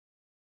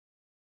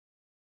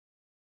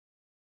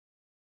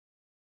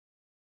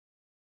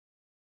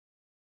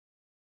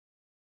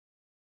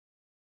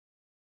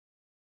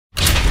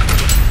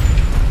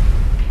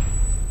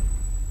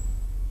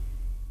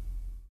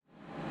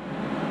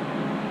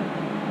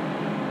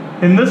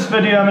In this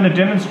video I'm going to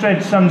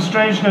demonstrate some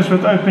strangeness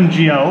with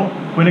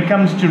OpenGL when it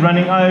comes to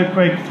running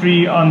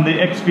ioquake3 on the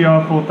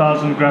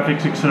XVR-4000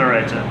 Graphics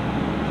Accelerator.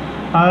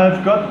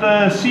 I've got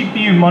the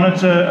CPU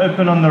monitor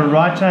open on the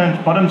right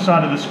hand bottom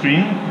side of the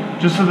screen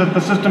just so that the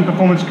system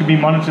performance could be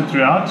monitored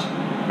throughout,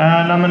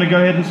 and I'm going to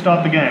go ahead and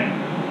start the game.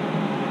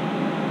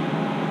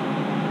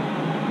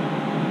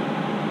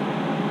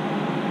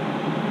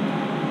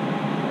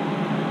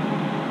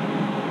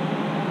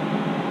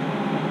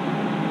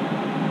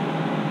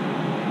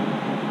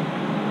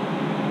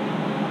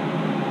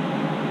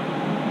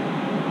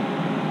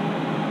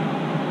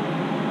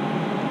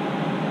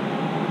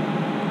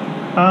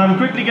 I'm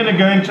quickly going to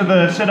go into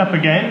the setup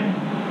again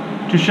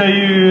to show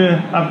you.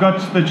 I've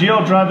got the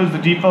GL driver as the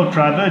default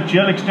driver,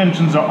 GL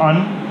extensions are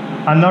on.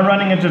 I'm now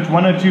running it at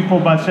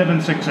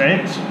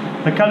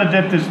 1024x768. The color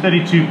depth is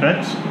 32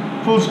 bits.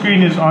 Full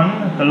screen is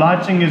on. The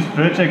lighting is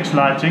vertex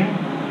lighting.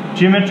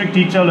 Geometric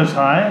detail is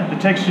high. The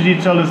texture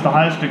detail is the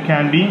highest it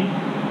can be.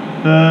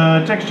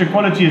 The texture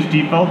quality is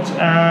default,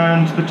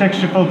 and the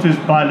texture filter is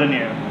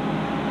bilinear.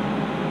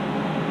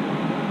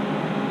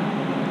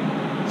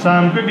 So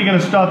I'm quickly going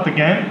to start the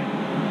game.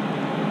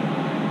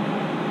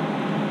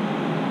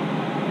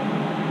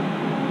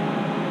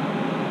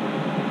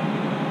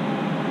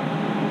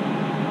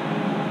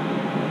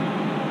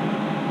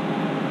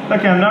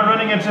 Okay, I'm now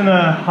running it in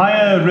a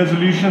higher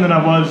resolution than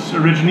I was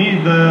originally.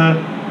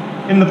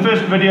 In the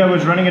first video I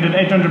was running it at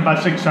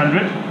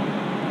 800x600,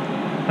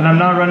 and I'm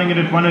now running it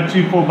at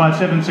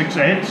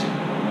 1024x768,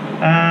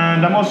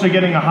 and I'm also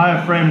getting a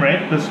higher frame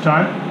rate this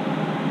time.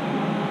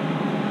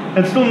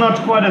 It's still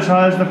not quite as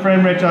high as the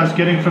frame rate I was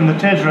getting from the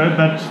Tesro,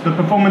 but the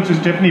performance is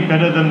definitely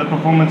better than the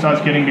performance I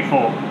was getting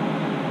before.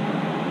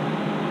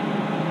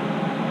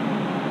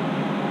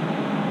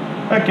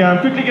 Okay, I'm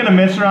quickly going to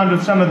mess around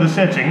with some of the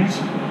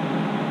settings.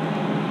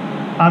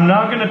 I'm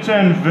now going to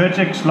turn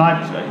vertex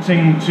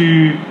lighting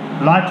to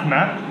light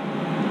map.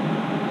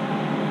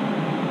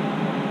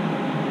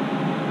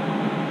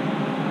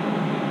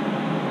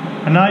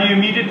 And now you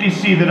immediately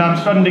see that I'm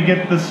starting to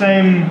get the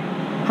same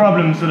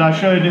problems that I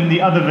showed in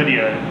the other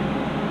video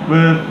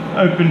with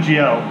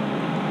OpenGL.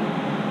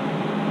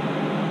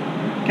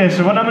 Okay,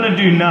 so what I'm going to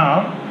do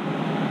now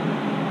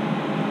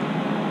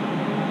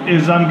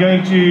is I'm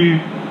going to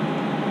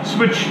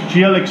switch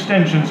GL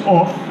extensions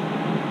off.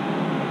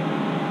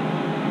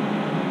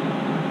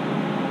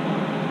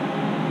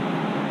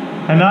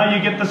 And now you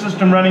get the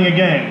system running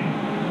again.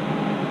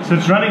 So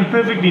it's running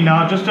perfectly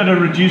now, just at a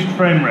reduced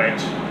frame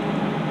rate.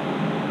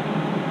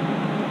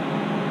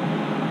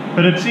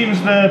 But it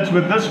seems that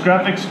with this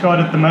graphics card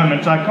at the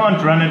moment, I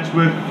can't run it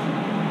with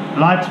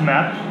light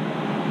map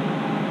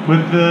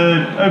with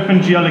the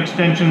OpenGL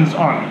extensions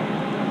on.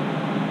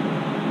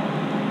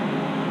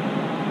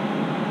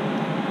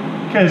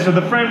 Okay, so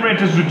the frame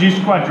rate is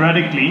reduced quite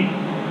radically,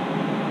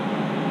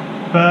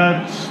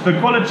 but the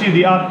quality of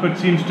the output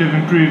seems to have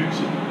improved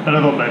a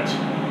little bit.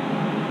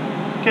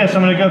 Okay, so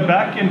I'm going to go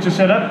back into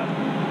setup,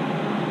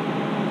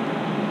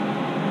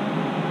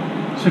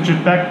 switch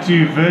it back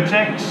to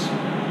vertex,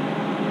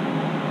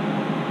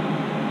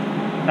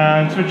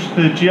 and switch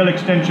the GL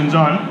extensions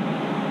on.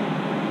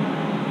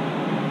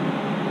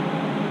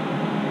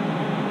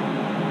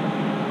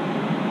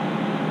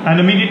 And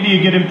immediately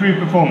you get improved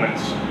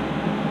performance.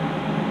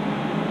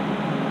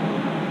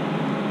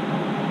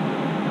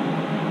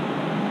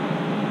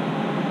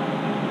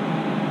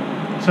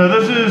 So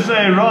this is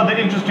a rather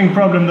interesting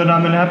problem that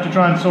I'm going to have to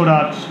try and sort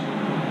out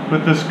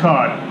with this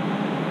card.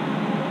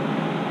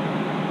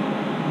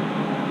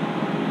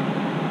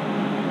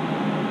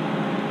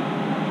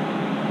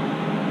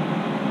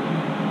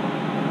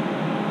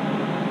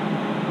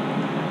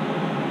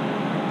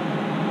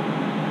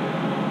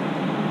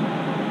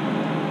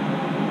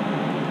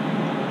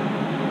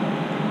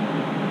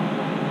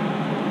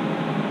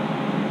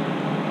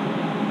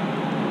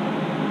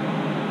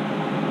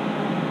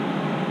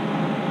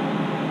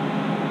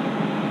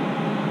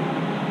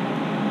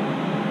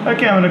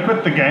 Okay, I'm going to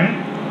quit the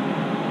game.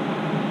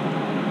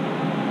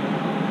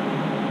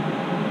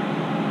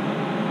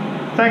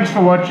 Thanks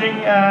for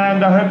watching,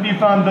 and I hope you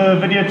found the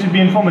video to be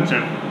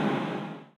informative.